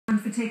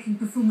banned for taking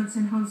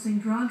performance-enhancing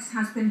drugs,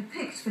 has been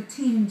picked for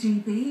Team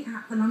GB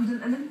at the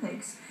London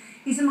Olympics.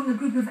 He's among a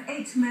group of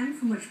 8 men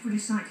from which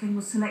British Cycling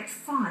will select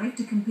 5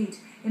 to compete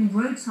in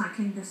road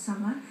cycling this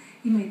summer.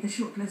 He made the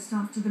shortlist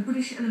after the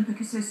British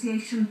Olympic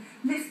Association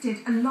lifted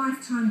a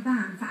lifetime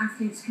ban for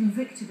athletes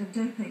convicted of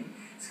doping.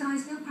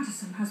 Sky's Neil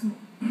Patterson has more.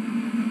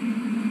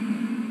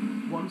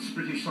 Once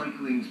British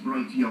cycling's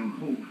bright young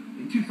hope,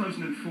 in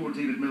 2004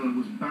 David Millar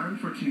was banned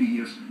for 2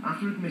 years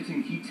after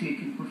admitting he'd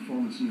taken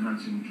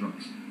performance-enhancing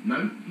drugs.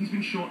 Now he's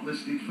been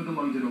shortlisted for the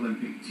London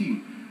Olympic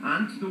team,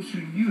 and those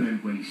who knew him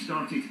when he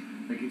started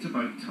think it's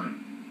about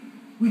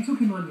time. We took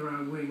him under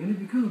our wing, and it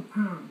became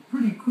apparent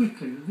pretty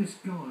quickly that this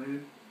guy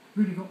had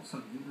really got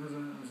something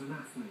as an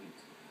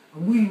athlete.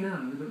 And we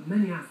know that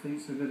many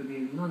athletes are going to be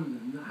in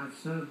London that have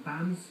served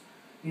bans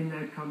in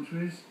their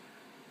countries,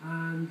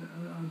 and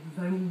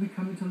they will be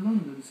coming to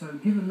London. So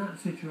given that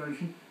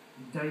situation,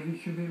 David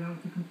should be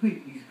allowed to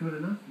compete. He's good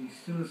enough, he's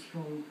still a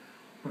strong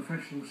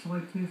professional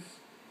cyclist.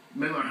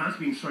 Millar has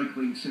been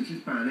cycling since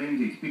his ban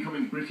ended,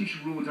 becoming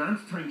British road and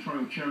time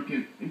trial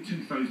champion in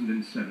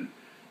 2007.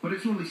 But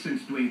it's only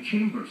since Dwayne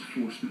Chambers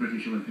forced the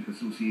British Olympic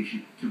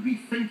Association to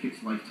rethink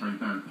its lifetime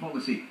ban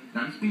policy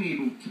that he's been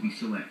able to be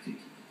selected.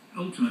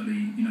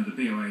 Ultimately, you know, the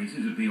BOAs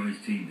is a BOA's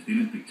team, it's the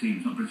Olympic team,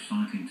 it's not a British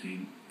cycling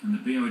team, and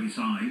the BOA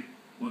decide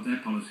what their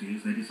policy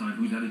is, they decide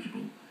who's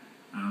eligible,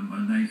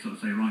 and they sort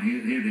of say, right,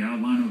 here they are,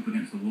 line up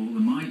against the wall,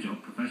 and my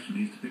job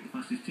professionally is to pick the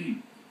fastest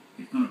team.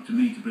 It's not up to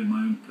me to bring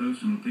my own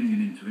personal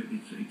opinion into it,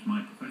 it's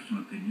my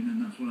professional opinion,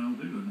 and that's what I'll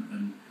do.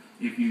 And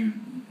if you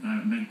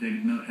make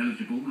David Millar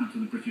eligible out of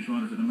the British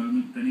riders at the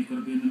moment, then he's got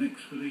to be in the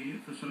mix for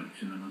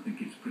selection, and I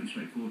think it's pretty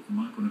straightforward from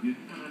my point of view.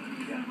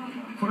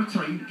 For a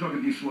time, drug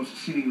abuse was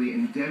seemingly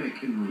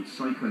endemic in road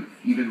cycling.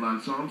 Even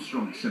Lance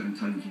Armstrong, 7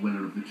 times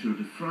winner of the Tour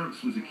de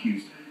France, was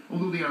accused,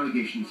 although the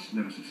allegations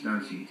never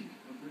substantiated.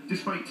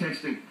 Despite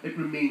testing, it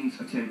remains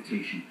a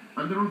temptation,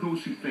 and there are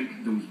those who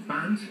think those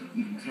banned,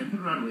 even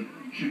temporarily,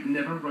 should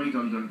never ride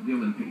under the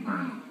Olympic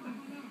ban.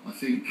 I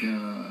think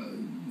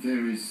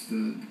there is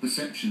the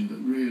perception that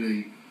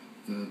really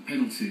the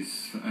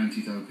penalties for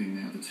anti-doping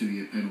now, the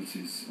 2-year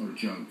penalties, are a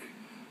joke.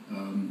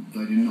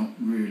 They do not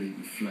really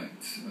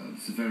reflect the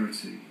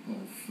severity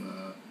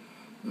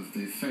of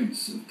the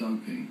offence of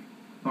doping.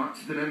 But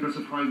the members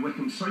of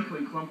Hwcc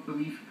Cycling Club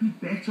believe who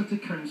better to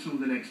counsel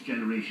the next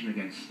generation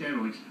against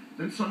steroids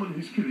than someone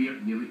whose career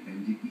nearly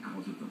ended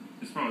because of them.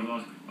 As far as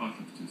our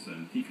club's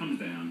concerned, he comes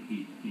down,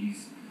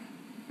 he's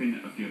been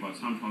at a few of our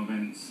time trial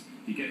events,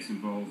 he gets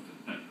involved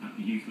at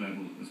the youth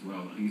level as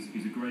well.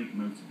 He's a great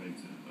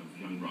motivator of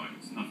young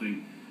riders. And I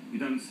think you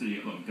don't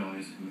see a lot of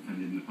guys who have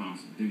offended in the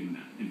past doing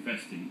that,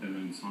 investing their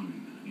own time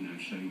in that, you know,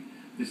 showing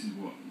this is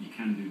what you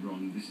can do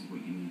wrong, this is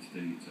what you need to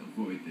do to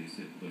avoid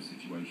those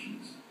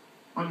situations.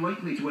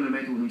 Unlikely to win a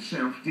medal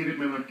himself, David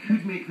Millar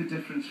could make the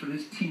difference for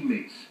his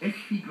teammates if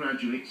he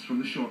graduates from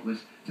the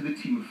shortlist to the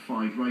team of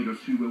 5 riders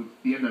who will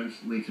be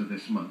announced later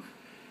this month.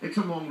 It's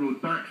a long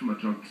road back from a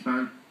drugs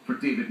ban. For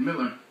David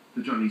Millar,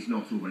 the journey's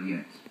not over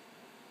yet.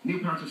 Neil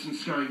Patterson,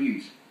 Sky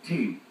News,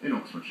 Tame in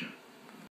Oxfordshire.